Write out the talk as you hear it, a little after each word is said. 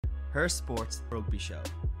Her Sports Rugby Show,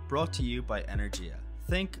 brought to you by Energia.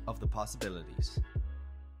 Think of the possibilities.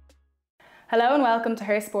 Hello and welcome to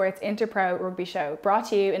Her Sports Interpro Rugby Show, brought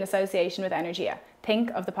to you in association with Energia. Think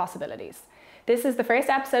of the possibilities. This is the first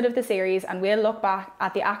episode of the series and we'll look back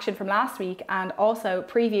at the action from last week and also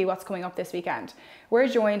preview what's coming up this weekend. We're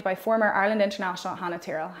joined by former Ireland international Hannah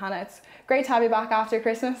Tyrrell. Hannah, it's great to have you back after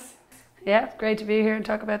Christmas. Yeah, great to be here and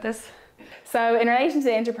talk about this. So in relation to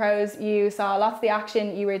the Interpros, you saw lots of the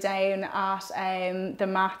action. You were down at the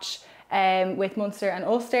match with Munster and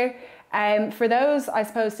Ulster. For those, I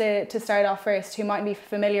suppose, to start off first, who mightn't be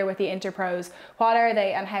familiar with the Interpros, what are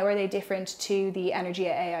they and how are they different to the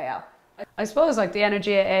Energia AIL? I suppose like the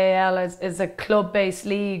Energia AIL is a club-based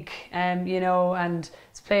league, and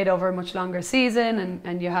it's played over a much longer season,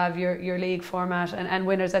 and you have your league format and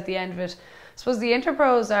winners at the end of it. I suppose the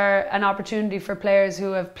Interpros are an opportunity for players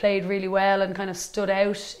who have played really well and kind of stood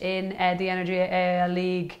out in the Energia AIL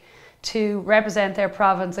league to represent their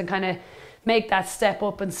province and kind of make that step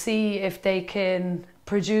up and see if they can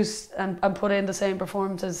produce and put in the same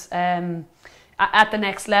performances at the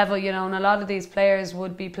next level, and a lot of these players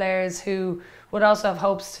would be players who would also have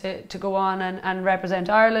hopes to go on and represent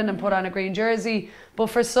Ireland and put on a green jersey. But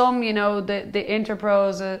for some, the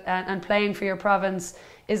Interpros and playing for your province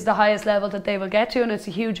is the highest level that they will get to, and it's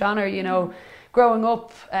a huge honour, Growing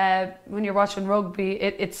up, when you're watching rugby,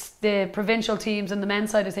 it's the provincial teams and the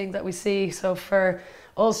men's side of things that we see. So for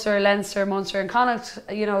Ulster, Leinster, Munster and Connacht,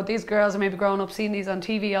 these girls are maybe growing up seeing these on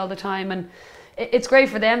TV all the time, and it's great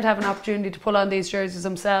for them to have an opportunity to pull on these jerseys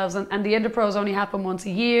themselves. And the Interpros only happen once a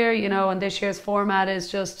year, and this year's format is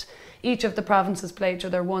just each of the provinces play each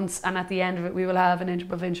other once, and at the end of it we will have an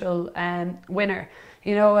interprovincial winner.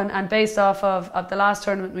 And based off of the last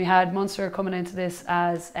tournament we had, Munster coming into this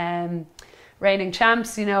as reigning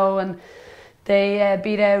champs, and they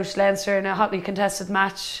beat out Leinster in a hotly contested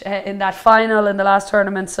match in that final in the last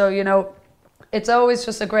tournament. So, it's always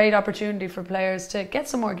just a great opportunity for players to get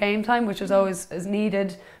some more game time, which is always is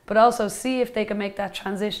needed, but also see if they can make that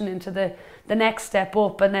transition into the next step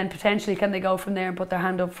up, and then potentially can they go from there and put their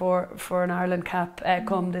hand up for an Ireland cap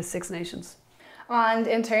come the Six Nations. And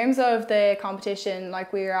in terms of the competition,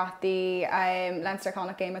 like we were at the Leinster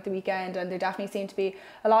Connacht game at the weekend, and there definitely seemed to be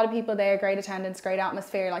a lot of people there, great attendance, great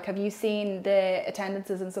atmosphere. Like, have you seen the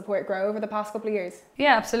attendances and support grow over the past couple of years?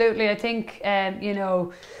 Yeah, absolutely. I think,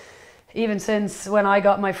 even since when I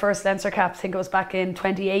got my first Leinster cap, I think it was back in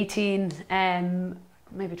 2018,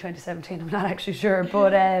 maybe 2017, I'm not actually sure,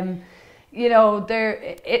 but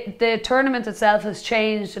the tournament itself has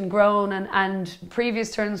changed and grown, and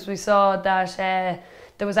previous tournaments we saw that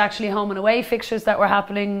there was actually home and away fixtures that were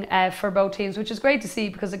happening for both teams, which is great to see,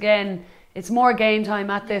 because again, it's more game time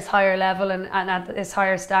at this higher level and at this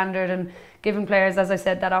higher standard, and giving players, as I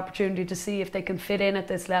said, that opportunity to see if they can fit in at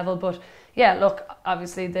this level. But yeah, look,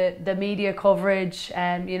 obviously the media coverage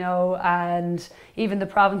and even the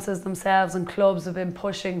provinces themselves and clubs have been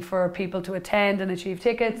pushing for people to attend and achieve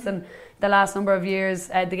tickets, and the last number of years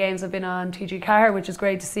the games have been on TG Cahir, which is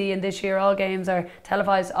great to see, and this year all games are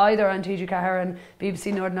televised either on TG Cahir and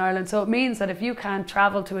BBC Northern Ireland. So it means that if you can't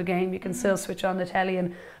travel to a game, you can still switch on the telly,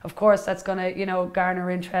 and of course that's going to garner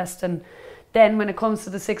interest. And then when it comes to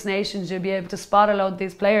the Six Nations, you'll be able to spot a lot of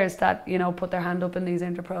these players that put their hand up in these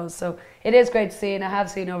Interpros. So it is great to see, and I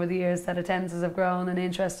have seen over the years that attendances have grown and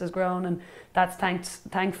interest has grown, and that's thanks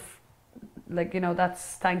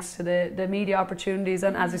to the media opportunities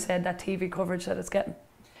and, as I said, that TV coverage that it's getting.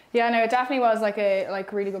 Yeah, no, it definitely was like a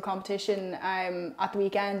really good competition at the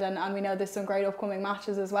weekend, and we know there's some great upcoming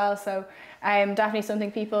matches as well. So definitely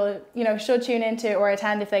something people should tune into or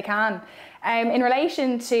attend if they can. In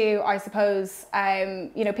relation to, I suppose,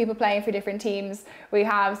 people playing for different teams, we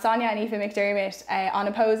have Sonia and Aoife McDermott on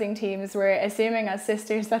opposing teams. We're assuming as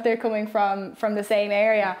sisters that they're coming from the same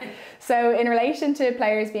area. So in relation to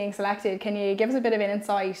players being selected, can you give us a bit of an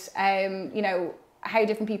insight, how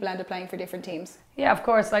different people end up playing for different teams? Yeah, of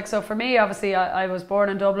course. So for me, obviously, I was born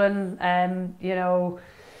in Dublin,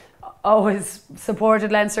 always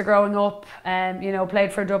supported Leinster growing up,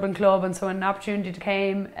 played for a Dublin club, and so when an opportunity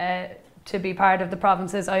came to be part of the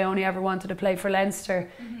provinces, I only ever wanted to play for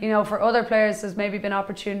Leinster. For other players, there's maybe been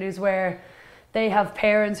opportunities where they have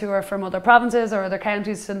parents who are from other provinces or other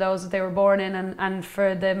counties than those that they were born in, and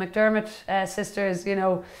for the McDermott sisters,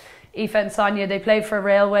 Aoife and Sonia, they played for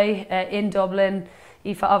Railway in Dublin.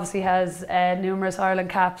 Aoife obviously has numerous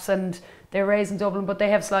Ireland caps, and they're raised in Dublin, but they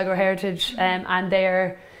have Sligo heritage, and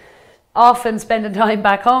they're often spending time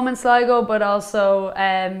back home in Sligo, but also,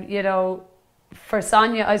 for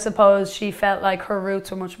Sonia, I suppose she felt like her roots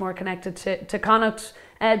were much more connected to Connacht,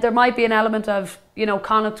 There might be an element of, you know,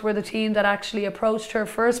 Connacht were the team that actually approached her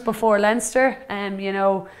first before Leinster, you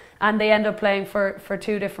know, and they end up playing for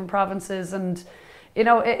two different provinces. And, you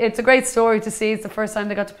know, it's a great story to see. It's the first time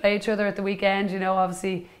they got to play each other at the weekend. You know,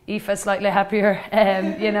 obviously Aoife slightly happier,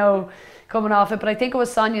 you know, coming off it. But I think it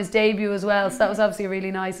was Sonia's debut as well. So that was obviously a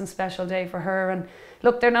really nice and special day for her. And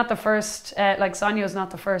look, they're not the first, like Sonia's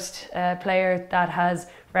not the first player that has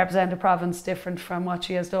represented a province different from what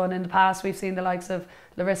she has done in the past. We've seen the likes of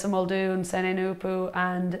Larissa Muldoon, Sene Nupu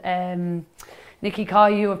and Nikki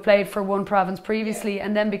Coy, who have played for one province previously,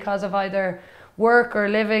 and then because of either work or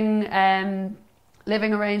living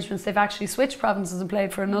arrangements, they've actually switched provinces and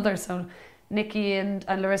played for another. So Nikki and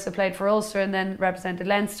Larissa played for Ulster and then represented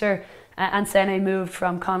Leinster, and Sene moved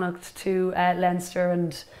from Connacht to Leinster.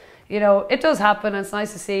 And you know, it does happen, and it's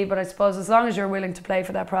nice to see, but I suppose as long as you're willing to play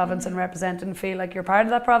for that province and represent and feel like you're part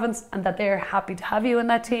of that province and that they're happy to have you in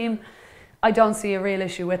that team, I don't see a real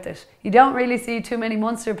issue with it. You don't really see too many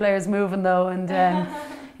Munster players moving though, and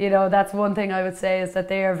you know, that's one thing I would say, is that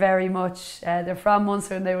they are very much, they're from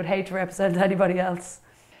Munster and they would hate to represent anybody else.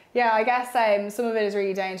 Yeah, I guess some of it is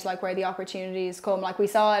really down to like where the opportunities come. Like we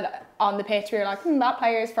saw it on the pitch, we were like, that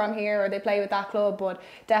player's from here or they play with that club, but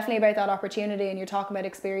definitely about that opportunity, and you're talking about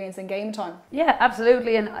experience and game time. Yeah,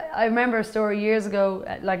 absolutely. And I remember a story years ago,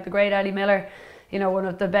 like the great Ellie Miller, you know, one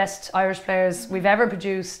of the best Irish players we've ever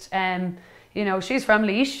produced. You know, she's from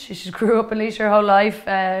Laois, she grew up in Laois her whole life,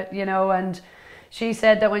 you know, and she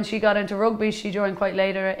said that when she got into rugby, she joined quite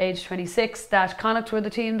later at age 26, that Connacht were the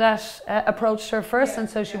team that approached her first, and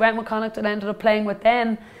so she went with Connacht and ended up playing with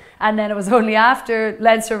them. And then it was only after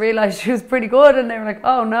Leinster realised she was pretty good, and they were like,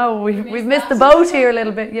 oh no, we've missed the boat here a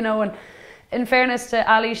little bit, you know. And in fairness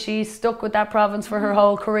to Ali, she stuck with that province for her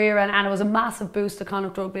whole career, and it was a massive boost to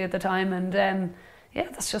Connacht rugby at the time. And yeah,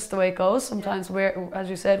 that's just the way it goes sometimes, where, as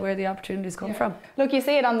you said, where the opportunities come from. Look, you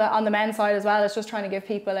see it on the men's side as well. It's just trying to give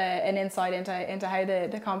people an insight into how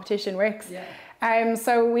the competition works. Yeah.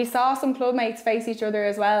 So we saw some club mates face each other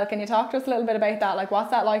as well. Can you talk to us a little bit about that? Like,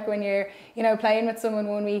 what's that like when you're, you know, playing with someone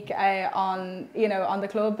one week on the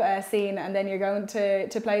club scene, and then you're going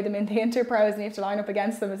to play them in the Interpros and you have to line up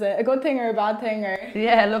against them? Is it a good thing or a bad thing? Or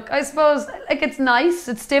yeah, look, I suppose like it's nice.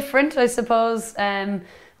 It's different, I suppose.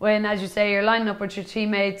 When, as you say, you're lining up with your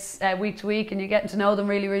teammates week to week and you're getting to know them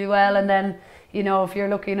really, really well, and then, you know, if you're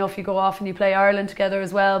lucky enough, you go off and you play Ireland together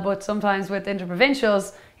as well. But sometimes with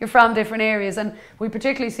interprovincials, you're from different areas, and we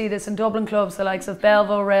particularly see this in Dublin clubs, the likes of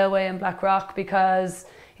Belleville, Railway and Blackrock, because,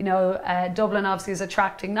 you know, Dublin obviously is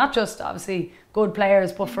attracting not just obviously good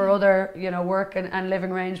players, but for other, you know, work and living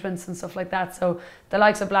arrangements and stuff like that. So the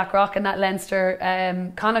likes of Blackrock and that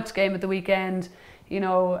Leinster Connacht game at the weekend, you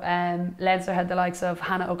know, Leinster had the likes of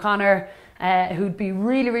Hannah O'Connor, who'd be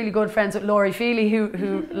really, really good friends with Laurie Feely,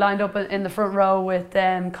 who lined up in the front row with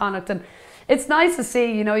Connacht. And it's nice to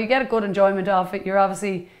see, you know, you get a good enjoyment of it. You're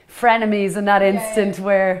obviously frenemies in that instant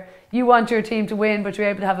where you want your team to win, but you're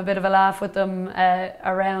able to have a bit of a laugh with them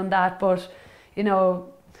around that. But, you know,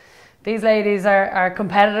 these ladies are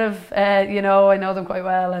competitive, you know, I know them quite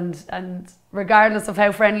well, and regardless of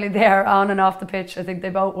how friendly they are on and off the pitch, I think they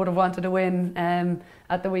both would have wanted to win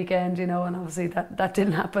at the weekend, you know, and obviously that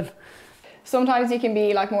didn't happen. Sometimes you can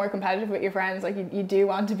be like more competitive with your friends, like you do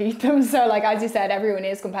want to beat them. So like, as you said, everyone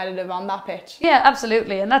is competitive on that pitch. Yeah,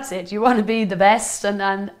 absolutely, and that's it. You want to be the best,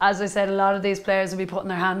 and as I said, a lot of these players will be putting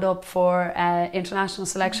their hand up for international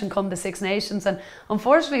selection come the Six Nations. And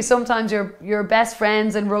unfortunately, sometimes your best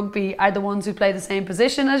friends in rugby are the ones who play the same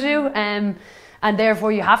position as you. And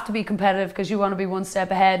therefore you have to be competitive because you want to be one step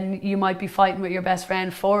ahead, and you might be fighting with your best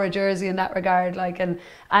friend for a jersey in that regard. Like, and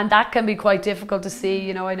that can be quite difficult to see.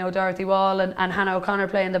 You know, I know Dorothy Wall and Hannah O'Connor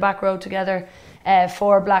play in the back row together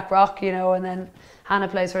for Blackrock, you know, and then Hannah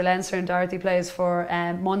plays for Leinster and Dorothy plays for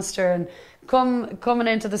Munster. And coming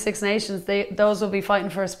into the Six Nations, those will be fighting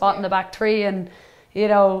for a spot in the back three. And, you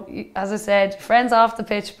know, as I said, friends off the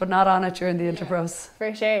pitch but not on it during the Interpros.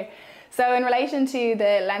 For sure. So in relation to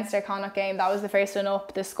the Leinster-Connacht game, that was the first one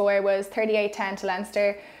up. The score was 38-10 to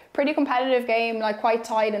Leinster. Pretty competitive game, like quite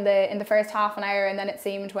tight in the first half an hour, and then it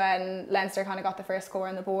seemed when Leinster kind of got the first score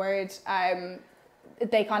on the board,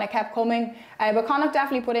 they kind of kept coming. But Connacht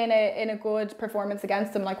definitely put in a good performance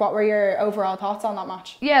against them. Like, what were your overall thoughts on that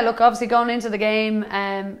match? Yeah, look, obviously going into the game,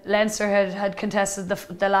 Leinster had contested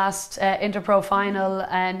the last Interpro final,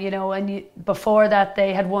 you know, and before that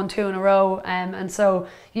they had won 2 in a row, and so,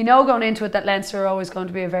 you know, going into it that Leinster are always going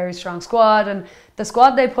to be a very strong squad, and the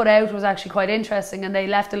squad they put out was actually quite interesting, and they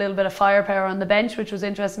left a little bit of firepower on the bench, which was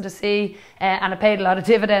interesting to see, and it paid a lot of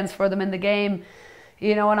dividends for them in the game.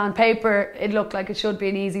 you know, and on paper it looked like it should be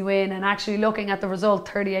an easy win, and actually looking at the result,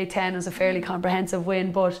 38-10 is a fairly comprehensive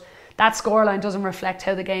win, but that scoreline doesn't reflect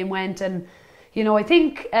how the game went. And you know, I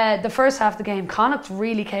think the first half of the game, Connacht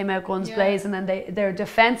really came out guns blazing, and their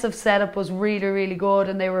defensive setup was really, really good,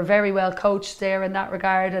 and they were very well coached there in that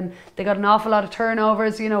regard, and they got an awful lot of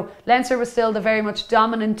turnovers. You know, Leinster was still the very much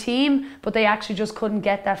dominant team, but they actually just couldn't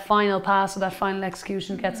get that final pass or that final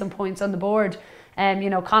execution to get some points on the board. You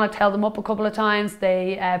know, Connacht held them up a couple of times.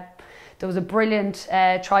 There was a brilliant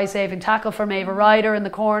try-saving tackle from Ava Ryder in the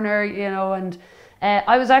corner, you know, and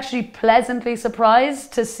I was actually pleasantly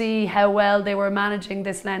surprised to see how well they were managing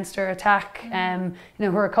this Leinster attack. You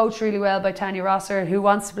know, who are coached really well by Tanya Rosser, who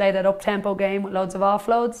wants to play that up-tempo game with loads of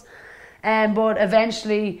offloads. But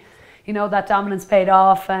eventually, you know, that dominance paid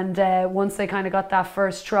off, and once they kind of got that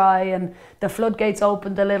first try and the floodgates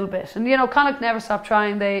opened a little bit. And, you know, Connacht never stopped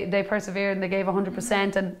trying. They persevered and they gave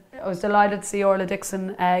 100%, and I was delighted to see Orla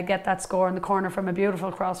Dixon get that score in the corner from a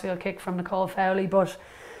beautiful crossfield kick from Nicole Fowley. But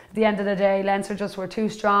at the end of the day, Leinster just were too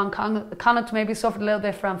strong. Connacht maybe suffered a little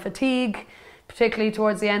bit from fatigue, particularly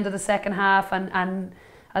towards the end of the second half, and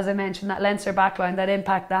as I mentioned, that Leinster backline, that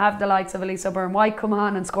impact, they have the likes of Elise O'Byrne-White come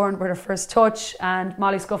on and scoring with her first touch, and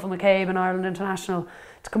Molly Scuffle-McCabe, an Ireland international,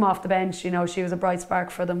 to come off the bench. You know, she was a bright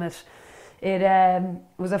spark for them. It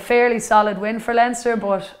was a fairly solid win for Leinster,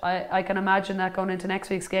 but I can imagine that going into next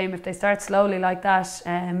week's game, if they start slowly like that,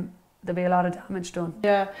 there'll be a lot of damage done.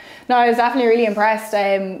 Yeah, no, I was definitely really impressed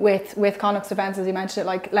with Connacht's defence, as you mentioned it.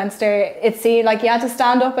 Like Leinster, it seemed like you had to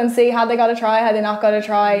stand up and see had they got a try, had they not got a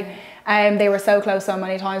try. They were so close so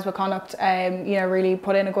many times, but Connacht, you know, really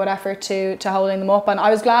put in a good effort to holding them up, and I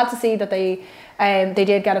was glad to see that they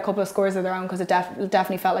did get a couple of scores of their own, because it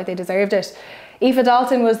definitely felt like they deserved it. Aoife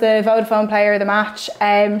Dalton was the Vodafone player of the match.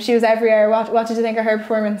 She was everywhere. What did you think of her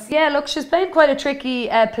performance? Yeah, look, she's played quite a tricky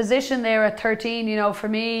position there at 13. You know, for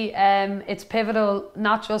me, it's pivotal,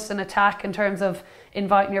 not just in attack in terms of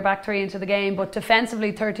inviting your back three into the game, but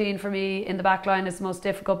defensively 13 for me in the back line is the most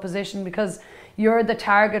difficult position, because you're the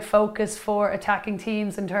target focus for attacking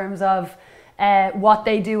teams in terms of what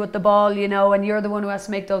they do with the ball, you know, and you're the one who has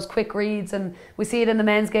to make those quick reads. And we see it in the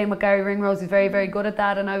men's game with Gary Ringrose. He's very, very good at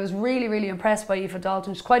that, and I was really, really impressed by Aoife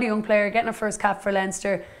Dalton. She's quite a young player, getting her first cap for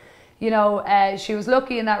Leinster. You know, she was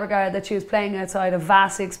lucky in that regard that she was playing outside a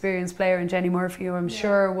vastly experienced player in Jenny Murphy, who I'm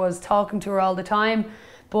sure was talking to her all the time.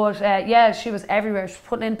 But yeah, she was everywhere. She was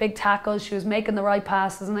putting in big tackles, she was making the right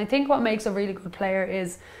passes, and I think what makes a really good player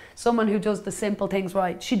is someone who does the simple things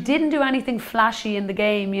right. She didn't do anything flashy in the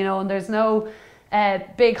game, you know, and there's no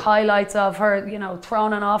big highlights of her, you know,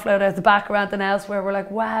 throwing an offload out the back or anything else where we're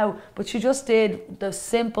like, wow, but she just did the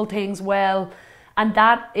simple things well, and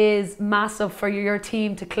that is massive for your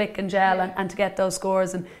team to click and gel and to get those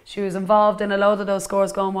scores. And she was involved in a load of those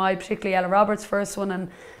scores going wide, particularly Ella Roberts' first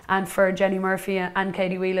one, and for Jenny Murphy and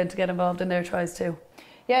Katie Whelan to get involved in their tries too.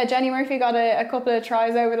 Yeah, Jenny Murphy got a couple of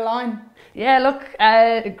tries over the line. Yeah,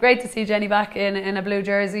 look, great to see Jenny back in a blue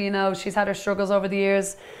jersey. You know, she's had her struggles over the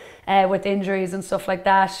years with injuries and stuff like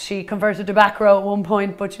that. She converted to back row at one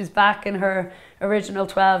point, but she's back in her original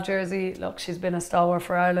 12 jersey. Look, she's been a stalwart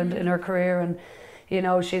for Ireland in her career, and you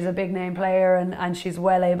know, she's a big name player, and she's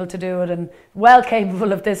well able to do it and well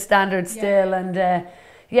capable of this standard still. And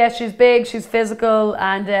yeah, she's big, she's physical,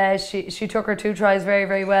 and she took her 2 tries very,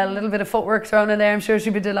 very well. A little bit of footwork thrown in there, I'm sure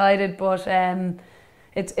she'd be delighted, but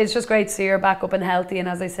it's just great to see her back up and healthy. And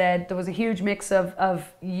as I said, there was a huge mix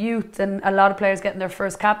of youth and a lot of players getting their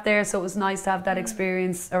first cap there, so it was nice to have that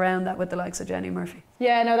experience around that with the likes of Jenny Murphy.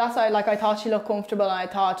 Yeah, no, that's why, like, I thought she looked comfortable, and I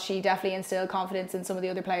thought she definitely instilled confidence in some of the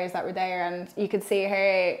other players that were there, and you could see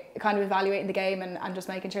her kind of evaluating the game and just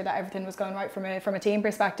making sure that everything was going right from a team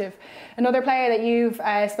perspective. Another player that you've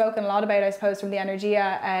spoken a lot about, I suppose, from the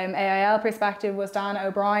Energia AIL perspective was Dana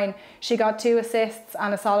O'Brien. She got 2 assists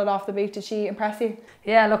and a solid off the boot. Did she impress you?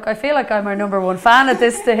 Yeah, look, I feel like I'm her #1 fan at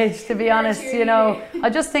this stage, to be honest. You know, I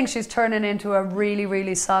just think she's turning into a really,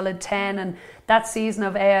 really solid 10, and that season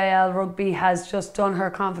of AIL rugby has just done her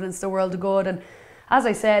confidence the world of good. And as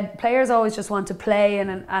I said, players always just want to play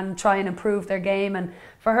and try and improve their game, and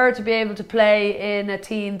for her to be able to play in a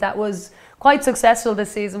team that was quite successful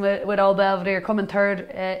this season with Old Belvedere, coming third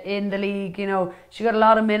in the league, you know, she got a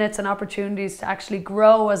lot of minutes and opportunities to actually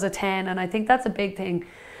grow as a 10, and I think that's a big thing.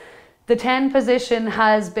 The 10 position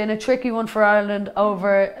has been a tricky one for Ireland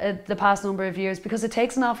over the past number of years, because it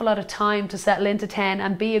takes an awful lot of time to settle into 10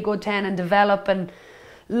 and be a good 10 and develop and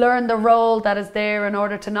learn the role that is there in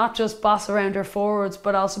order to not just boss around her forwards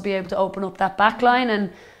but also be able to open up that back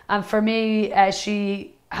line. And for me,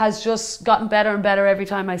 she has just gotten better and better every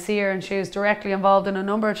time I see her, and she was directly involved in a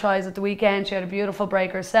number of tries at the weekend. She had a beautiful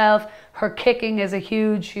break herself. Her kicking is a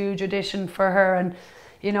huge addition for her, and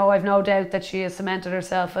you know, I've no doubt that she has cemented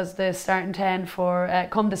herself as the starting 10 for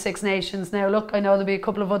come the Six Nations. Now look, I know there'll be a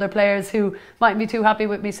couple of other players who mightn't be too happy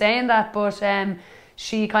with me saying that, but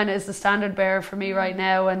she kind of is the standard bearer for me right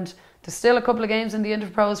now, and there's still a couple of games in the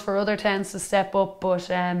Interpros for other 10s to step up, but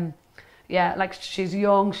yeah, like she's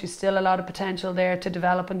young, she's still a lot of potential there to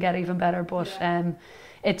develop and get even better, but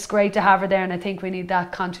it's great to have her there, and I think we need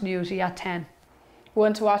that continuity at 10.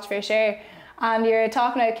 One to watch for sure. And you're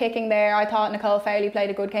talking about kicking there. I thought Nicole Fowley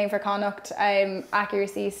played a good game for Connacht.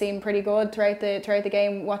 Accuracy seemed pretty good throughout the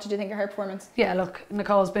game. What did you think of her performance? Yeah, look,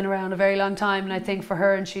 Nicole's been around a very long time, and I think for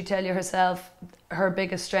her, and she'd tell you herself, her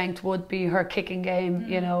biggest strength would be her kicking game,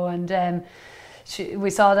 you know, and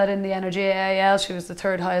we saw that in the Energia AIL. She was the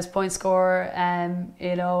 3rd highest point scorer,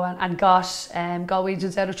 you know, and got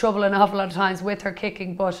Galwegians out of trouble an awful lot of times with her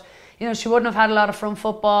kicking, but you know, she wouldn't have had a lot of front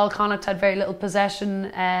football. Connacht had very little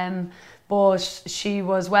possession, but she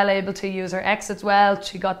was well able to use her exits well.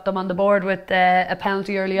 She got them on the board with a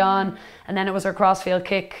penalty early on, and then it was her crossfield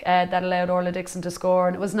kick that allowed Orla Dixon to score,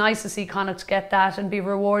 and it was nice to see Connacht get that and be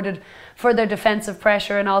rewarded for their defensive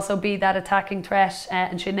pressure and also be that attacking threat,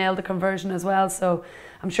 and she nailed the conversion as well, so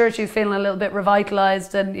I'm sure she's feeling a little bit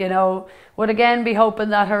revitalised, and you know, would again be hoping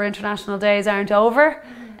that her international days aren't over,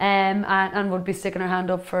 and would be sticking her hand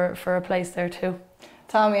up for a place there too.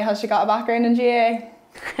 Tell me, has she got a background in GAA?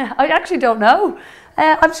 I actually don't know.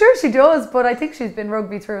 I'm sure she does, but I think she's been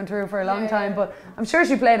rugby through and through for a long time, but I'm sure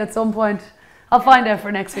she played at some point. I'll find out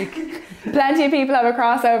for next week. Plenty of people have a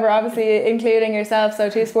crossover, obviously, including yourself, so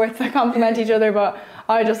two sports that complement each other, but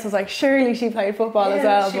I just was like, surely she played football as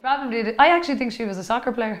well. She probably did. I actually think she was a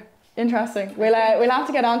soccer player. Interesting. We'll have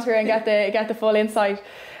to get onto her and get the full insight.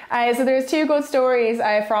 So there's two good stories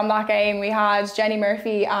from that game. We had Jenny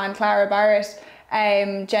Murphy and Clara Barrett.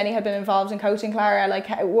 Jenny had been involved in coaching Clara. Like,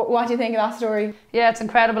 what do you think of that story? Yeah, it's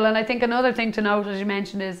incredible, and I think another thing to note, as you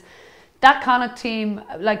mentioned, is that Connacht team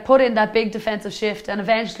like put in that big defensive shift, and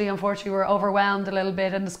eventually, unfortunately, were overwhelmed a little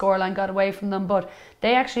bit, and the scoreline got away from them. But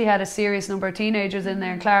they actually had a serious number of teenagers in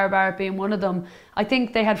there, and Clara Barrett being one of them. I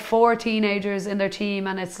think they had 4 teenagers in their team,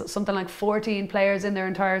 and it's something like 14 players in their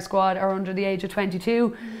entire squad are under the age of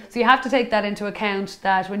 22. So you have to take that into account,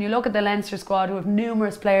 that when you look at the Leinster squad, who have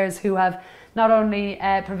numerous players who have not only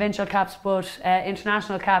provincial caps but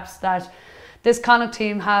international caps, that this Connacht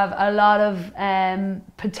team have a lot of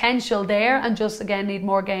potential there, and just again need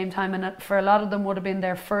more game time, and for a lot of them would have been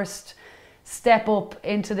their first step up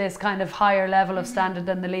into this kind of higher level of standard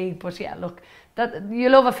than the league. But yeah, look, that you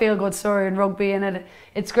love a feel-good story in rugby, and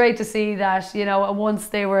it's great to see that, you know, once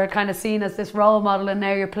they were kind of seen as this role model, and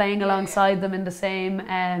now you're playing alongside them in the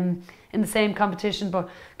same competition. But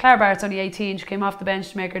Clara Barrett's only 18, she came off the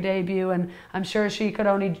bench to make her debut, and I'm sure she could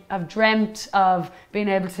only have dreamt of being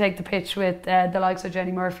able to take the pitch with the likes of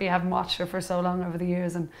Jenny Murphy. I haven't watched her for so long over the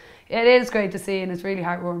years, and it is great to see, and it's really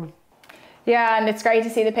heartwarming. Yeah, and it's great to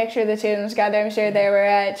see the picture of the two of them together. I'm sure they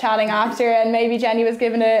were chatting after, and maybe Jenny was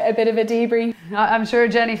given a bit of a debrief. I'm sure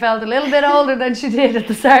Jenny felt a little bit older than she did at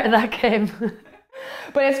the start of that game.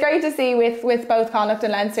 But it's great to see with both Connacht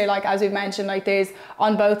and Leinster, like as we've mentioned, like there's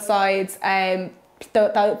on both sides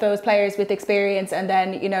those players with experience, and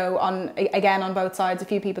then, you know, on both sides a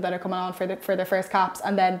few people that are coming on for their first caps,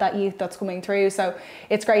 and then that youth that's coming through. So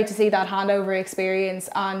it's great to see that handover experience,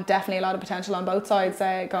 and definitely a lot of potential on both sides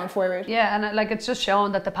going forward. Yeah, and like it's just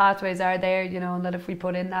shown that the pathways are there, you know, and that if we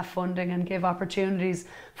put in that funding and give opportunities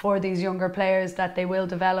for these younger players, that they will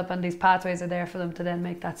develop, and these pathways are there for them to then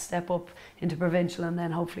make that step up into provincial and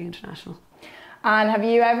then hopefully international. And have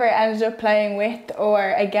you ever ended up playing with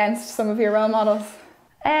or against some of your role models?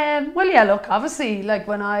 Well, yeah, look, obviously, like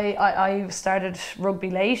when I started rugby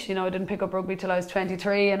late, you know, I didn't pick up rugby till I was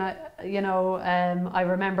 23, and I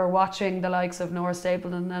remember watching the likes of Nora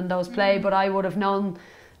Stapleton and those play, but I would have known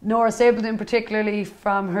Nora Stapleton particularly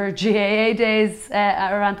from her GAA days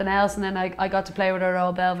or anything else, and then I got to play with her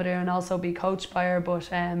at Belvedere and also be coached by her, but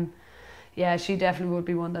yeah, she definitely would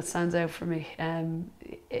be one that stands out for me.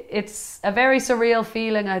 It's a very surreal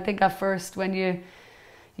feeling, I think, at first, when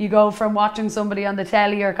you go from watching somebody on the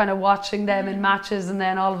telly or kind of watching them in matches, and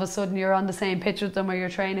then all of a sudden you're on the same pitch with them or you're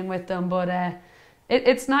training with them. But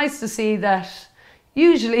it's nice to see that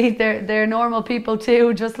usually they're normal people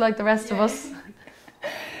too, just like the rest of us.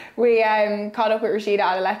 We caught up with Rashida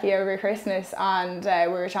Adeleke over Christmas, and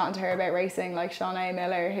we were chatting to her about racing, like Shawnee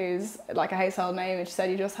Miller, who's like a household name, and she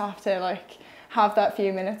said you just have to like have that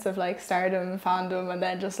few minutes of like stardom, fandom, and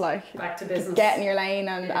then just like back to business, get in your lane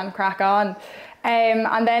and crack on.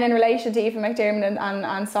 And then in relation to Aoife McDermott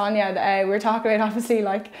and Sonia, we were talking about obviously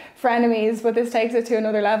like frenemies, but this takes it to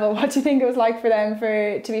another level. What do you think it was like for them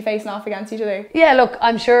to be facing off against each other? Yeah, look,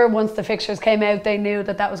 I'm sure once the fixtures came out, they knew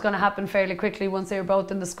that was going to happen fairly quickly once they were both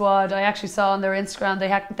in the squad. I actually saw on their Instagram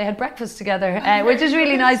they had breakfast together, which is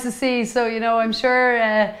really nice to see. So, you know, I'm sure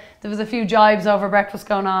there was a few jibes over breakfast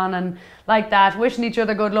going on and like that, wishing each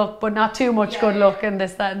other good luck, but not too much good luck and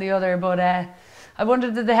this, that and the other. But I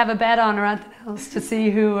wondered, did they have a bet on or anything else to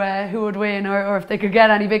see who would win, or if they could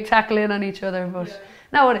get any big tackle in on each other. But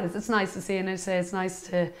no, it is. It's nice to see, and it's nice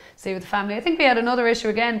to see with the family. I think we had another issue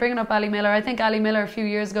again, bringing up Ali Miller. I think Ali Miller a few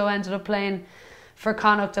years ago ended up playing for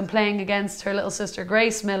Connacht and playing against her little sister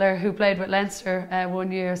Grace Miller, who played with Leinster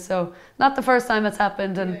 1 year. So not the first time it's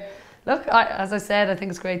happened. And look, as I said, I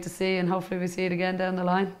think it's great to see, and hopefully we see it again down the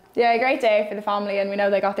line. Yeah, a great day for the family, and we know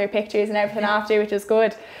they got their pictures and everything after, which is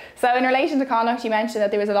good. So in relation to Connacht, you mentioned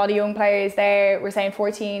that there was a lot of young players there. We're saying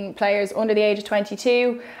 14 players under the age of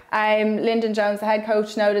 22. Lyndon Jones, the head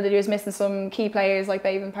coach, noted that he was missing some key players like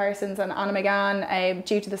Bevan Parsons and Anna McGann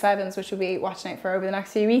due to the Sevens, which we'll be watching out for over the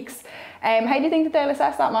next few weeks. How do you think that they'll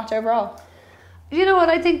assess that match overall? You know what,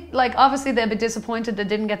 I think, like, obviously they'll be disappointed they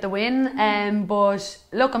didn't get the win, but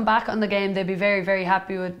looking back on the game, they'll be very, very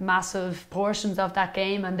happy with massive portions of that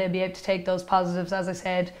game, and they'll be able to take those positives. As I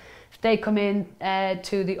said, if they come in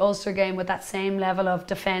to the Ulster game with that same level of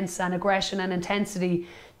defence and aggression and intensity,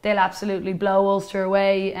 they'll absolutely blow Ulster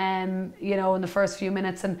away, you know, in the first few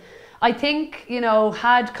minutes. And I think, you know,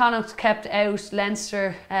 had Connacht kept out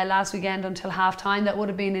Leinster last weekend until half time, that would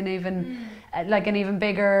have been an even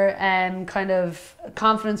bigger kind of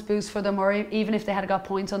confidence boost for them, or even if they had got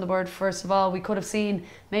points on the board, first of all, we could have seen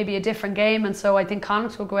maybe a different game. And so I think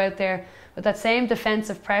Connacht will go out there with that same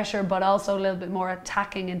defensive pressure, but also a little bit more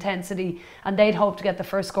attacking intensity, and they'd hope to get the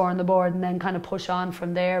first score on the board and then kind of push on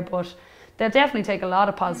from there. But they'll definitely take a lot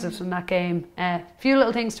of positives from that game. A few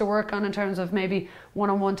little things to work on in terms of maybe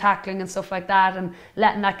one-on-one tackling and stuff like that, and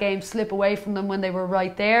letting that game slip away from them when they were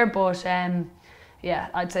right there. But yeah,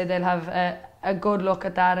 I'd say they'll have a good look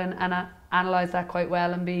at that and analyse that quite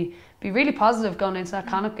well, and be really positive going into that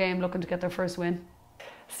Connacht game, looking to get their first win.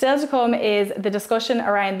 Still to come is the discussion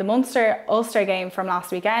around the Munster-Ulster game from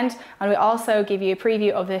last weekend, and we also give you a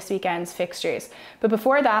preview of this weekend's fixtures. But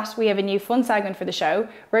before that, we have a new fun segment for the show.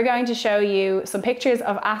 We're going to show you some pictures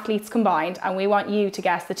of athletes combined, and we want you to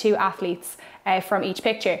guess the two athletes from each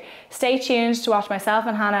picture. Stay tuned to watch myself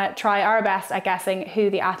and Hannah try our best at guessing who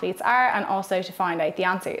the athletes are, and also to find out the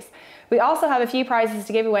answers. We also have a few prizes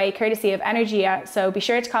to give away courtesy of Energia, so be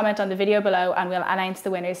sure to comment on the video below and we'll announce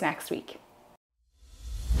the winners next week.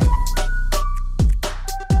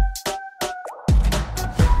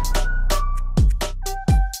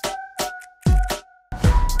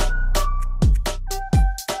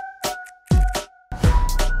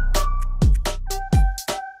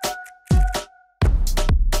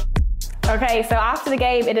 Okay, so after the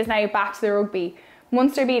game, it is now back to the rugby.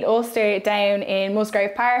 Munster beat Ulster down in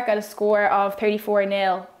Musgrave Park at a score of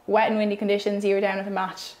 34-0. Wet and windy conditions, you were down at the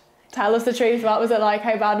match. Tell us the truth, what was it like?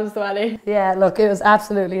 How bad was the weather? Yeah, look, it was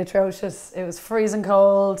absolutely atrocious. It was freezing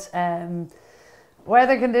cold.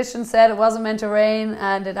 Weather conditions said it wasn't meant to rain,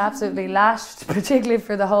 and it absolutely lashed, particularly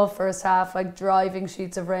for the whole first half, like driving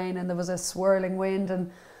sheets of rain, and there was a swirling wind, and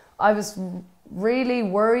I was really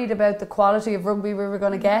worried about the quality of rugby we were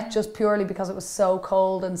going to get, just purely because it was so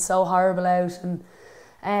cold and so horrible out.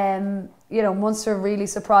 And you know, Munster really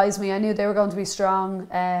surprised me. I knew they were going to be strong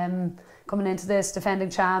coming into this, defending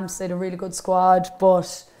champs. They had a really good squad,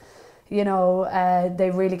 but you know,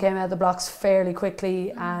 they really came out of the blocks fairly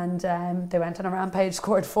quickly, and they went on a rampage,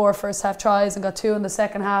 scored 4 first half tries and got 2 in the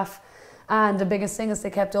second half. And the biggest thing is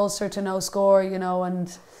they kept Ulster to no score, you know,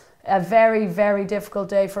 and a very, very difficult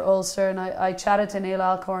day for Ulster. And I chatted to Neil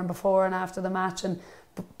Alcorn before and after the match, and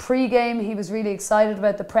pre-game he was really excited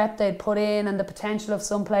about the prep they'd put in and the potential of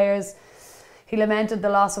some players. He lamented the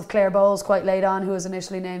loss of Claire Bowles quite late on, who was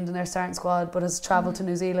initially named in their starting squad but has travelled to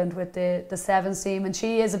New Zealand with the Sevens team, and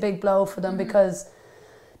she is a big blow for them because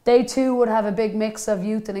they too would have a big mix of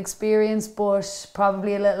youth and experience, but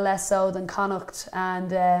probably a little less so than Connacht,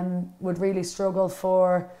 and would really struggle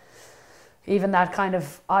for even that kind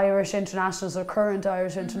of Irish internationals or current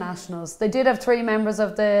Irish internationals. They did have 3 members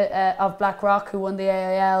of Blackrock who won the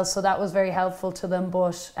AIL, so that was very helpful to them,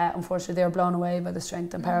 but unfortunately they were blown away by the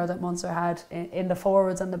strength and power that Munster had in the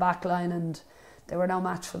forwards and the back line, and they were no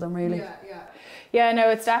match for them really. Yeah, no,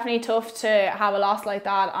 it's definitely tough to have a loss like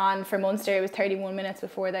that, and for Munster it was 31 minutes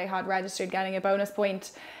before they had registered getting a bonus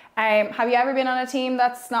point. Have you ever been on a team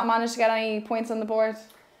that's not managed to get any points on the board?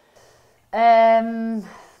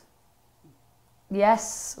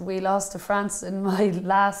 Yes, we lost to France in my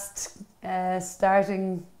last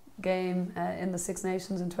starting game in the Six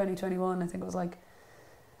Nations in 2021. I think it was like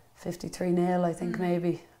 53-0, I think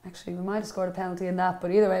maybe. Actually, we might have scored a penalty in that,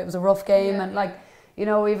 but either way, it was a rough game. And like, you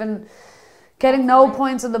know, even getting no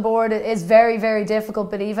points on the board is very, very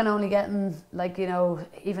difficult, but even only getting, like, you know,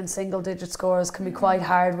 even single-digit scores can be quite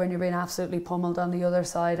hard when you're being absolutely pummeled on the other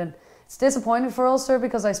side. And it's disappointing for Ulster,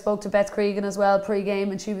 because I spoke to Beth Cregan as well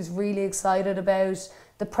pre-game, and she was really excited about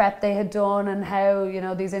the prep they had done and how, you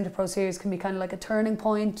know, these Interpro series can be kind of like a turning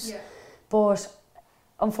point. Yeah. But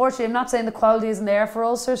unfortunately, I'm not saying the quality isn't there for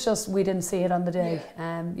Ulster, it's just we didn't see it on the day.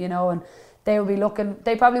 You know, and they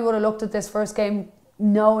probably would have looked at this first game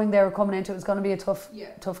knowing they were coming into it was going to be a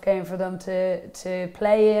tough game for them to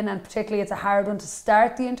play in, and particularly it's a hard one to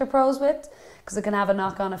start the Interpros with, because it can have a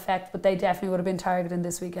knock-on effect. But they definitely would have been targeting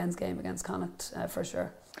this weekend's game against Connacht for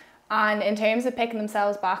sure. And in terms of picking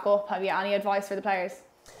themselves back up, have you any advice for the players?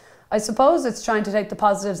 I suppose it's trying to take the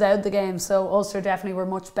positives out of the game. So Ulster definitely were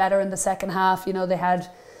much better in the second half. You know, they had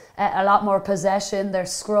a lot more possession. Their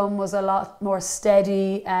scrum was a lot more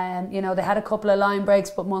steady. You know, they had a couple of line breaks,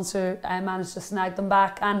 but Munster managed to snag them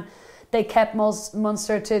back. And they kept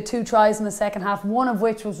Munster to 2 tries in the second half, one of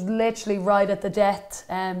which was literally right at the death.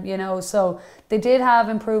 You know, so they did have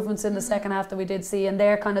improvements in the second half that we did see, and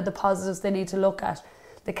they're kind of the positives they need to look at.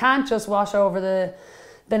 They can't just wash over the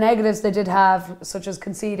negatives they did have, such as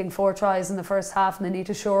conceding 4 tries in the first half, and they need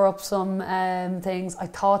to shore up some things. I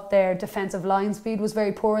thought their defensive line speed was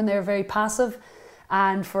very poor and they were very passive.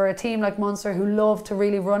 And for a team like Munster who love to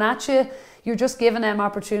really run at you, you're just giving them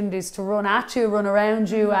opportunities to run at you, run around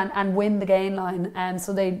you and win the gain line.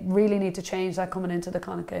 So they really need to change that coming into the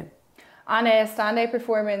Connacht game. And a standout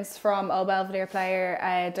performance from Old Belvedere player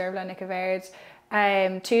Dervla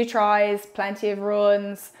Nicaverde. 2 tries, plenty of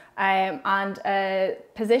runs, and a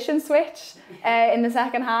position switch in the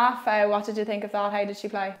second half. What did you think of that? How did she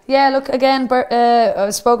play? Yeah, look, again, I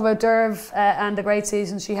spoke about Derv and the great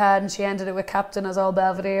season she had, and she ended it with captain as Old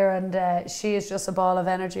Belvedere, and she is just a ball of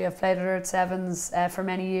energy. I've played with her at sevens for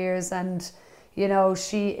many years, and you know,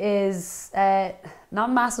 she is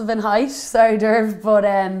not massive in height, sorry Derv,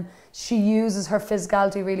 but she uses her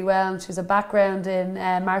physicality really well, and she has a background in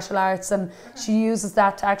martial arts, and she uses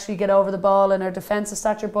that to actually get over the ball in her defensive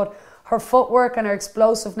stature. But her footwork and her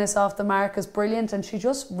explosiveness off the mark is brilliant, and she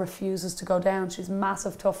just refuses to go down. She's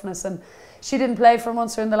massive toughness, and she didn't play for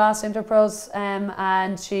Munster in the last Interpros,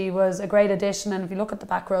 and she was a great addition. And if you look at the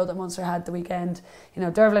back row that Munster had the weekend, you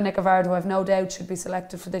know, Dervla Nicaverde, who I've no doubt should be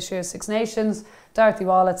selected for this year's Six Nations, Dorothy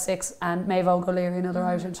Wall at 6, and Maeve O'Leary, another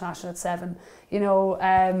Irish international, at 7. You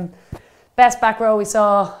know, best back row we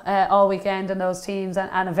saw all weekend in those teams,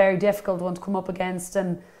 and a very difficult one to come up against.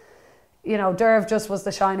 And you know, Derv just was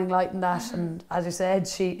the shining light in that. And as you said,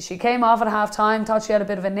 she came off at half time, thought she had a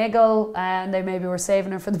bit of a niggle, and they maybe were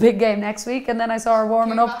saving her for the big game next week. And then I saw her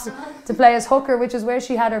warming up to play as hooker, which is where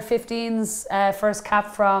she had her 15s first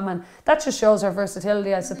cap from, and that just shows her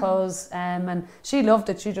versatility, I suppose. And she loved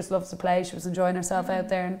it. She just loves to play. She was enjoying herself out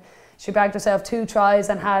there, and she bagged herself 2 tries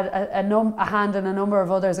and had a hand in a number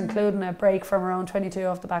of others, including a break from her own 22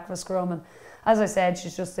 off the back of a scrum. And as I said,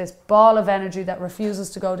 she's just this ball of energy that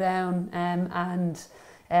refuses to go down, and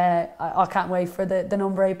I can't wait for the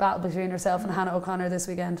number 8 battle between herself and Hannah O'Connor this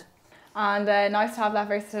weekend. And nice to have that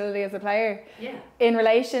versatility as a player. Yeah. In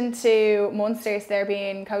relation to Munster, they're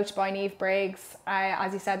being coached by Niamh Briggs.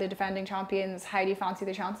 As you said, they're defending champions. How do you fancy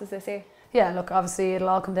their chances this year? Yeah, look, obviously it'll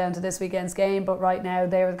all come down to this weekend's game, but right now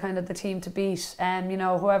they're kind of the team to beat. You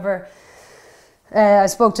know, whoever... I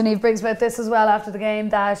spoke to Niamh Briggs about this as well after the game,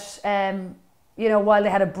 that... you know, while they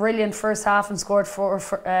had a brilliant first half and scored 4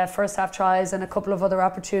 first half tries and a couple of other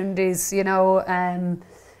opportunities, you know, and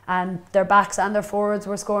their backs and their forwards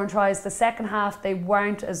were scoring tries, the second half they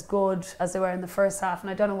weren't as good as they were in the first half. And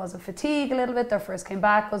I don't know, was it fatigue a little bit? Their first came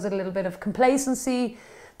back. Was it a little bit of complacency?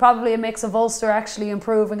 Probably a mix of Ulster actually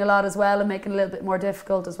improving a lot as well and making it a little bit more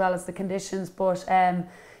difficult, as well as the conditions. But,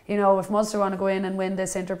 you know, if Munster want to go in and win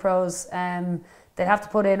this Interpros, they'd have to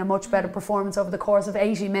put in a much better performance over the course of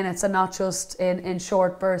 80 minutes and not just in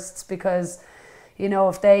short bursts, because, you know,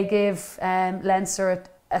 if they give Leinster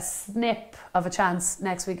a snip of a chance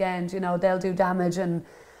next weekend, you know, they'll do damage. And,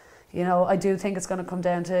 you know, I do think it's going to come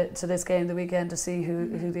down to this game the weekend to see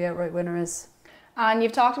who the outright winner is. And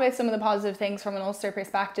you've talked about some of the positive things from an Ulster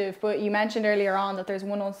perspective, but you mentioned earlier on that there's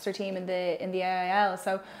one Ulster team in the AIL.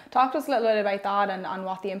 So talk to us a little bit about that and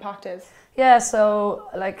what the impact is. Yeah, so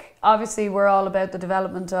like obviously we're all about the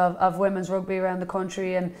development of women's rugby around the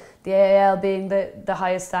country, and the AIL being the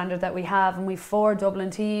highest standard that we have, and we've 4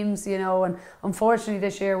 Dublin teams, you know, and unfortunately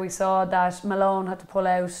this year we saw that Malone had to pull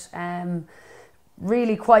out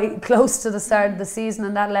really quite close to the start of the season,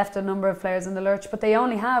 and that left a number of players in the lurch. But they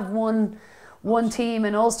only have one team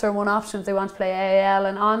in Ulster, one option if they want to play AIL,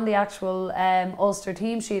 and on the actual Ulster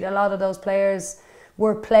team sheet, a lot of those players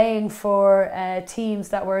were playing for teams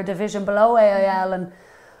that were a division below AIL, and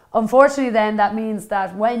unfortunately then that means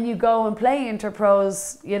that when you go and play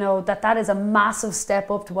Interpros, you know, that is a massive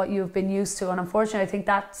step up to what you've been used to, and unfortunately I think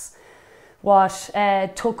that's what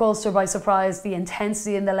took Ulster by surprise, the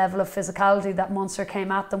intensity and the level of physicality that Munster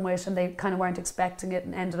came at them with, and they kind of weren't expecting it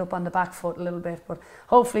and ended up on the back foot a little bit. But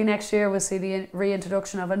hopefully next year we'll see the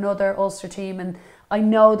reintroduction of another Ulster team, and I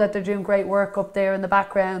know that they're doing great work up there in the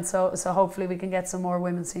background, so hopefully we can get some more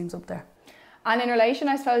women's teams up there. And in relation,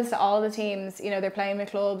 I suppose, to all the teams, you know, they're playing with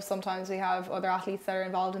clubs. Sometimes we have other athletes that are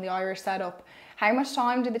involved in the Irish setup. How much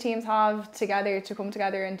time do the teams have together to come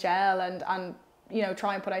together and gel and you know,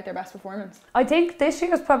 try and put out their best performance? I think this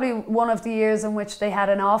year is probably one of the years in which they had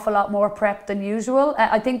an awful lot more prep than usual.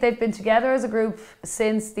 I think they've been together as a group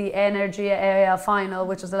since the Energia AIL final,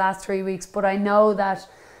 which was the last 3 weeks. But I know that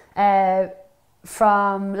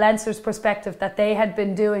from Leinster's perspective, that they had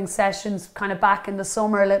been doing sessions kind of back in the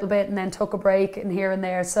summer a little bit and then took a break in here and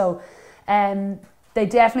there. So they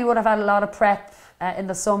definitely would have had a lot of prep in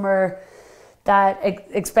the summer, that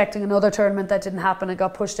expecting another tournament that didn't happen and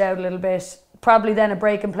got pushed out a little bit. Probably then a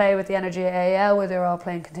break and play with the Energia AIL where they were all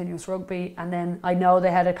playing continuous rugby, and then I know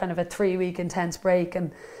they had a kind of a 3-week intense break,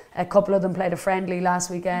 and a couple of them played a friendly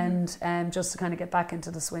last weekend just to kind of get back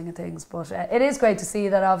into the swing of things. But it is great to see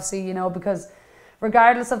that, obviously, you know, because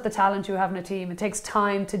regardless of the talent you have in a team, it takes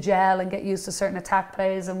time to gel and get used to certain attack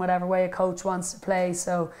plays and whatever way a coach wants to play.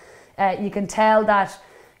 So you can tell that,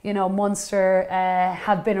 you know, Munster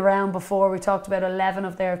have been around before. We talked about 11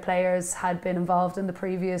 of their players had been involved in the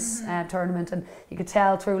previous tournament, and you could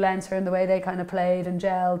tell through Leinster and the way they kind of played and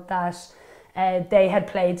gelled that they had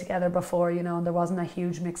played together before, you know, and there wasn't a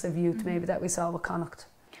huge mix of youth maybe that we saw with Connacht.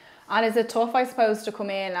 And is it tough, I suppose, to come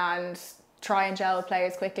in and try and gel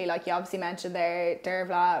players quickly? Like you obviously mentioned there,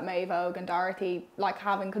 Dervla, Maeve Ogue and Dorothy, like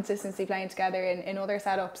having consistency playing together in other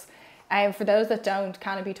setups. For those that don't,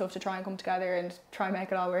 can it be tough to try and come together and try and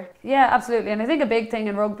make it all work? Yeah, absolutely. And I think a big thing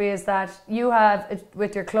in rugby is that you have,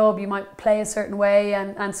 with your club, you might play a certain way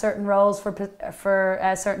and certain roles for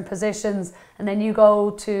certain positions, and then you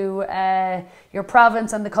go to your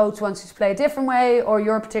province and the coach wants you to play a different way, or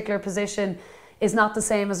your particular position is not the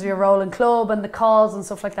same as your role in club, and the calls and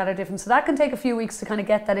stuff like that are different. So that can take a few weeks to kind of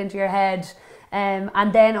get that into your head.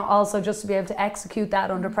 And then also just to be able to execute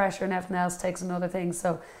that under pressure and everything else takes another thing.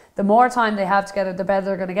 So the more time they have together, the better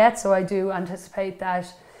they're going to get. So I do anticipate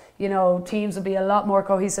that, you know, teams will be a lot more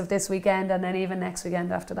cohesive this weekend and then even next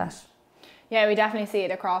weekend after that. Yeah, we definitely see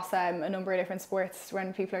it across a number of different sports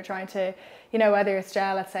when people are trying to, you know, whether it's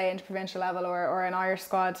gel, let's say, into provincial level or an Irish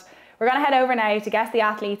squad. We're going to head over now to Guess the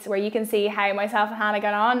Athletes, where you can see how myself and Hannah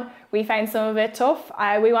got on. We found some of it tough.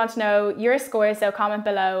 We want to know your scores, so comment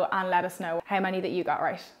below and let us know how many that you got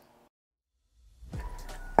right.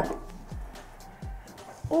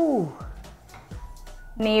 Oh,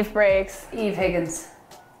 Niamh Briggs. Eve Higgins.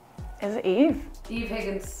 Is it Eve? Eve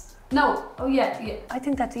Higgins. No. Oh yeah. I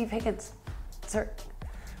think that's Eve Higgins. Sir.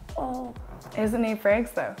 Oh. Is it Niamh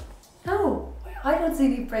Briggs though? No, I don't see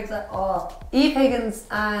Eve Briggs at all. Eve Higgins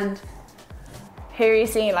and. Who are you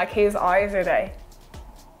seeing? Like whose eyes are they?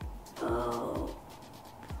 Oh.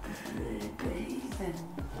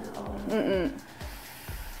 Mm-mm.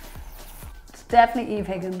 It's definitely Eve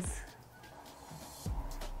Higgins.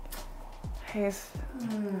 Who's?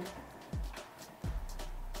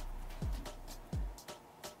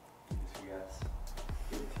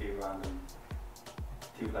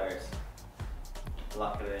 Two players.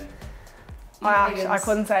 Lock it in. I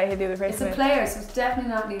couldn't say who the other person is. It's a player, so it's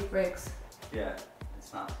definitely not Niamh Briggs. Yeah,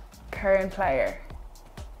 it's not. Current player.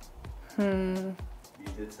 You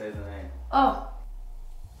did say the name. Oh.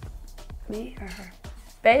 Me or her?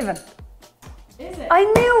 Bevan. Is it? I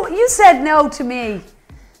knew! You said no to me.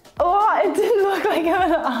 Oh, it didn't look like him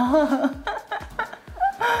at all.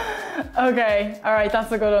 Okay, alright,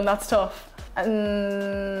 that's a good one, that's tough.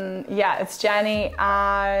 Yeah, it's Jenny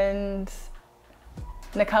and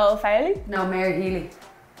Nicole Fowley. No, Mary Healy.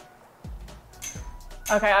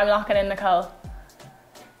 Okay, I'm locking in Nicole.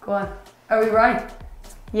 Go on. Are we right?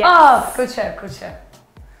 Yes. Oh, good shout, good shout.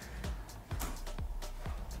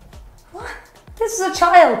 What? This is a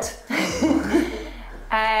child.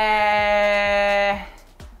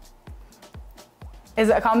 Is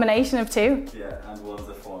it a combination of two? Yeah, and one's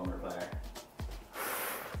a former player.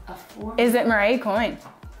 A former? Is it Mairead Coyne?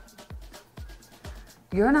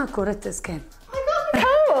 You're not good at this game. I got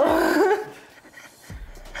Nicole.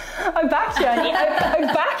 I backed you,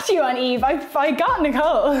 I backed you on Eve. I got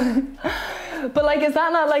Nicole. But like, is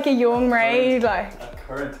that not like a young maid? Like a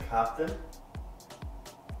current captain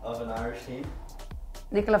of an Irish team.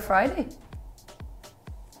 Nicola Friday.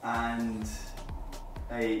 And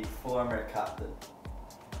a former captain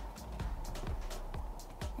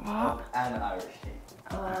of an Irish team.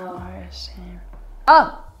 Oh, Irish team.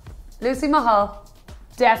 Oh, Lucy Mahal.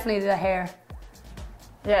 Definitely the hair.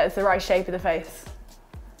 Yeah, it's the right shape of the face.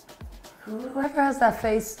 Whoever has that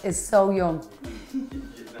face is so young.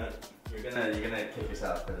 You're gonna kick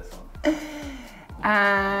yourself for this one.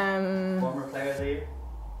 Former player of the year.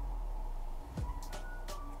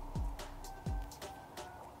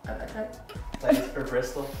 Plays for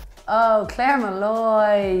Bristol. Oh, Claire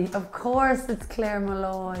Malloy. Of course it's Claire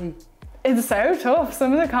Malloy. It's so tough.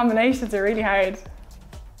 Some of the combinations are really hard. Who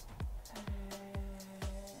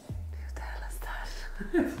the hell is that?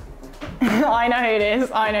 I know who it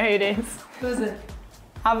is. I know who it is. Who is it?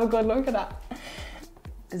 Have a good look at that.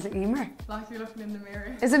 Is it Emer? Like you're looking in the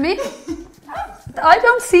mirror. Is it me? I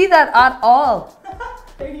don't see that at all.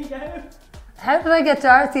 There you go. How did I get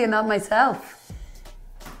Dorothy and not myself?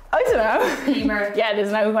 I don't know. Emer. Yeah,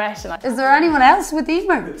 there's no question. Is there anyone else with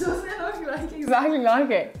Emer? Doesn't it look like exactly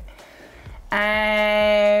like it?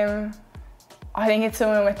 I think it's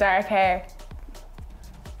someone with dark hair.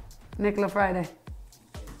 Nicola Friday.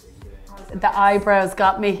 The eyebrows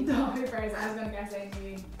got me. The eyebrows, I was going to guess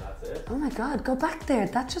Amy. That's it. Oh my god, go back there.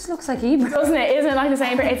 That just looks like Emer. Doesn't it? Isn't it like the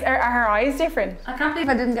same? Are her eyes different? I can't believe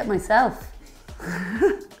I didn't get myself.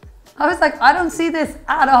 I was like, I don't see this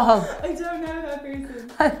at all. I don't know that person.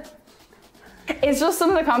 It's just some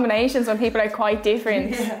of the combinations when people are quite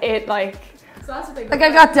different. Yeah. It like. So that's what they like I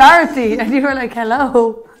got Dorothy and you were like,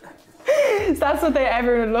 hello. So that's what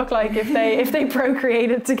everyone would look like if they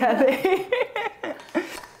procreated together.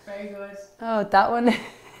 Very good. Oh, that one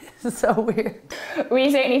is so weird. We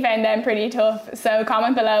certainly found them pretty tough. So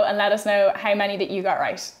comment below and let us know how many that you got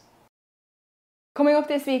right. Coming up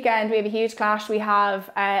this weekend, we have a huge clash. We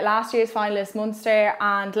have last year's finalists Munster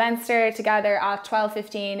and Leinster together at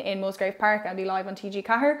 12:15 in Musgrave Park and be live on TG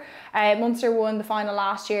Cahir. Munster won the final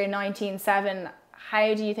last year 19-7.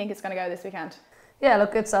 How do you think it's going to go this weekend? Yeah,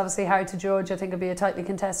 look, it's obviously hard to judge. I think it'll be a tightly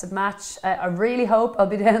contested match. I really hope I'll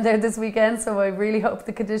be down there this weekend, so I really hope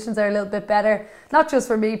the conditions are a little bit better. Not just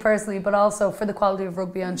for me personally, but also for the quality of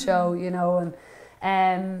rugby on show, you know.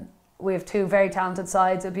 And we have two very talented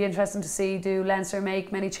sides. It'll be interesting to see, do Leinster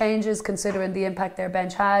make many changes considering the impact their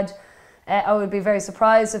bench had. I would be very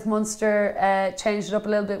surprised if Munster changed it up a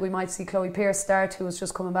little bit. We might see Chloe Pearce start, who was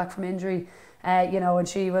just coming back from injury, you know, and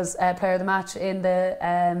she was player of the match in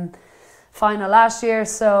the final last year.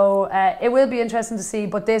 So it will be interesting to see,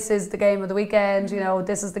 but this is the game of the weekend. You know,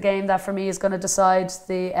 this is the game that for me is going to decide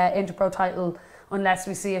the Interpro title, unless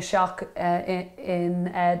we see a shock in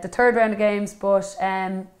the third round of games. But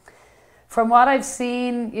from what I've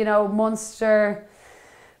seen, you know, Munster,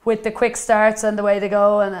 with the quick starts and the way they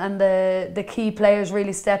go and the key players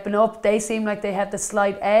really stepping up, they seem like they have the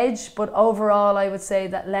slight edge. But overall, I would say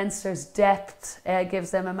that Leinster's depth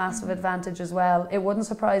gives them a massive advantage as well. It wouldn't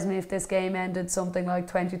surprise me if this game ended something like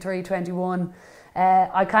 23-21.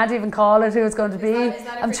 I can't even call it who it's going to be.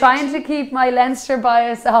 I'm trying to keep my Leinster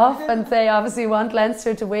bias off and say obviously want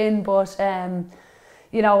Leinster to win, but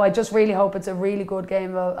you know, I just really hope it's a really good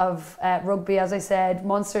game of rugby. As I said,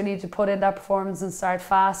 Munster need to put in that performance and start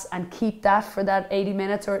fast and keep that for that 80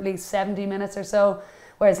 minutes or at least 70 minutes or so,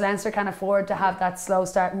 whereas Leinster can afford to have that slow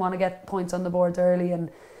start and want to get points on the board early,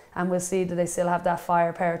 and we'll see do they still have that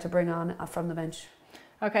firepower to bring on from the bench.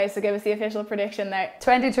 Okay, so give us the official prediction there.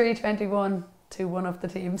 23-21 to one of the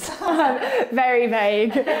teams. Very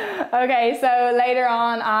vague. Okay, so later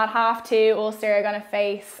on at 2:30, Ulster are going to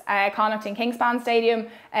face Connacht in Kingspan Stadium.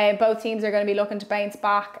 Both teams are going to be looking to bounce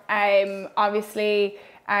back. Obviously,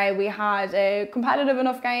 we had a competitive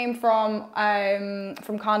enough game from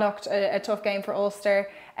Connacht, a tough game for Ulster.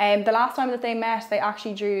 The last time that they met, they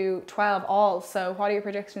actually drew 12-all. So what are your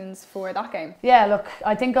predictions for that game? Yeah, look,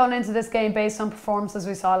 I think going into this game, based on performances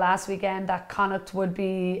we saw last weekend, that Connacht would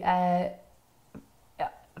be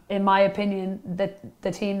in my opinion,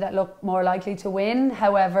 the team that looked more likely to win.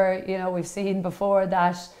 However, you know, we've seen before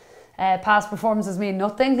that past performances mean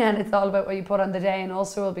nothing, and it's all about what you put on the day, and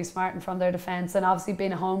Ulster will be smarting from their defence, and obviously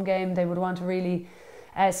being a home game, they would want to really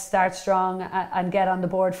start strong and get on the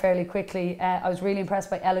board fairly quickly. I was really impressed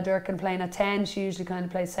by Ella Durkin playing at 10. She usually kind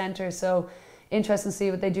of plays centre, so interesting to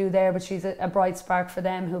see what they do there, but she's a bright spark for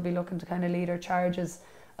them who'll be looking to kind of lead her charges.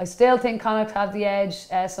 I still think Connacht have the edge.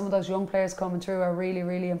 Some of those young players coming through are really,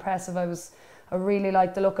 really impressive. I really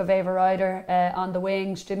like the look of Ava Ryder on the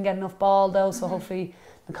wing. She didn't get enough ball though, so hopefully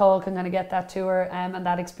Nicole can kind of get that to her, and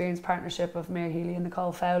that experienced partnership of Mary Healy and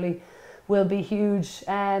Nicole Fowley will be huge.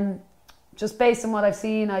 Just based on what I've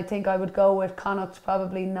seen, I think I would go with Connacht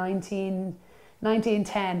probably 19-10.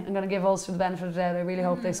 I'm going to give Ulster the benefit of the doubt. I really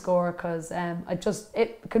hope they score, because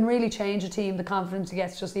it can really change a team, the confidence you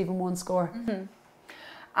get just even one score.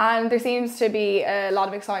 And there seems to be a lot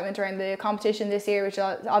of excitement around the competition this year, which is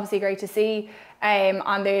obviously great to see.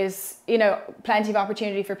 And there's, plenty of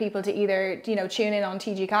opportunity for people to either, tune in on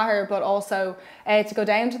TG Cahir, but also to go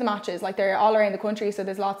down to the matches. Like, they're all around the country, so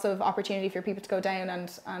there's lots of opportunity for people to go down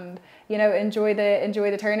and enjoy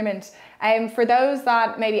the tournament. For those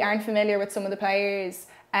that maybe aren't familiar with some of the players,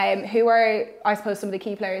 who are, I suppose, some of the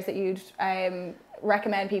key players that you'd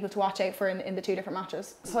recommend people to watch out for in the two different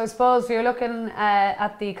matches? So I suppose if you're looking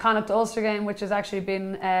at the Connacht Ulster game, which has actually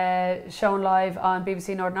been shown live on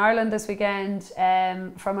BBC Northern Ireland this weekend,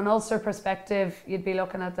 from an Ulster perspective, you'd be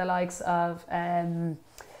looking at the likes of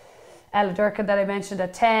Ella Durkin that I mentioned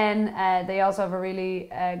at 10. They also have a really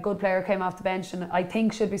good player who came off the bench and I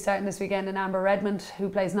think should be starting this weekend, in Amber Redmond, who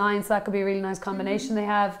plays 9, so that could be a really nice combination they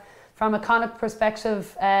have. From a Connacht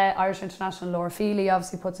perspective, Irish international Laura Feely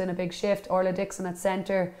obviously puts in a big shift. Orla Dixon at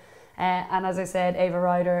centre, and as I said, Ava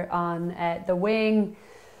Ryder on the wing.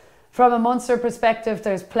 From a Munster perspective,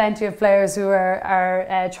 there's plenty of players who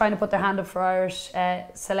are trying to put their hand up for Irish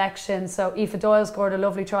selection. So Aoife Doyle scored a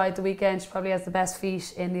lovely try at the weekend. She probably has the best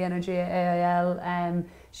feet in the Energia AIL.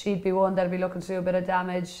 She'd be one that'll be looking to do a bit of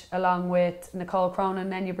damage, along with Nicole Cronin.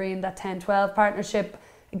 Then you bring in that 10-12 partnership.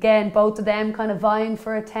 Again, both of them kind of vying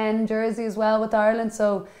for a 10 jersey as well with Ireland.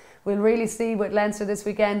 So we'll really see with Leinster this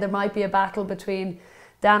weekend. There might be a battle between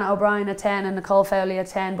Dana O'Brien at 10 and Nicole Fowley at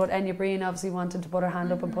 10, but Enya Breen obviously wanted to put her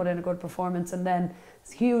hand up and put in a good performance. And then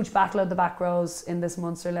it's a huge battle of the back rows in this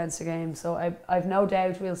Munster-Leinster game. So I've no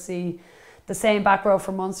doubt we'll see the same back row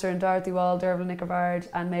for Munster and Dorothy Wall, Derval Nickervard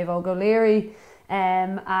and Maeve O'Leary.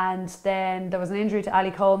 And then there was an injury to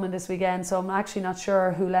Ali Coleman this weekend, so I'm actually not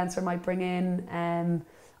sure who Leinster might bring in.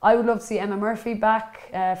 I would love to see Emma Murphy back.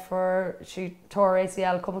 She tore her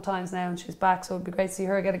ACL a couple of times now and she's back, so it would be great to see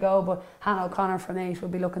her get a go. But Hannah O'Connor from 8 will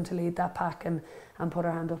be looking to lead that pack and put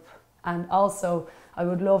her hand up. And also, I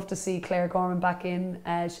would love to see Claire Gorman back in.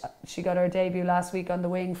 She got her debut last week on the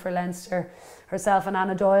wing for Leinster. Herself and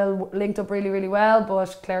Anna Doyle linked up really, really well,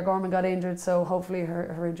 but Claire Gorman got injured, so hopefully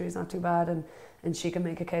her injury is not too bad and she can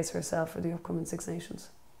make a case for herself for the upcoming Six Nations.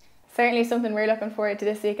 Certainly something we're looking forward to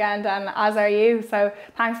this weekend, and as are you. So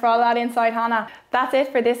thanks for all that insight, Hannah. That's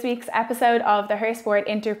it for this week's episode of the Her Sport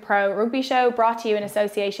Interpro Rugby Show, brought to you in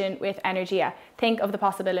association with Energia. Think of the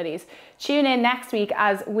possibilities. Tune in next week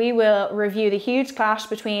as we will review the huge clash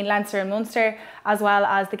between Leinster and Munster, as well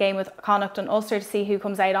as the game with Connacht and Ulster, to see who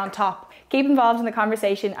comes out on top. Keep involved in the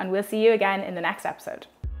conversation and we'll see you again in the next episode.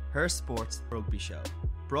 Her Sports Rugby Show,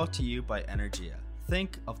 brought to you by Energia.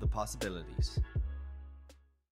 Think of the possibilities.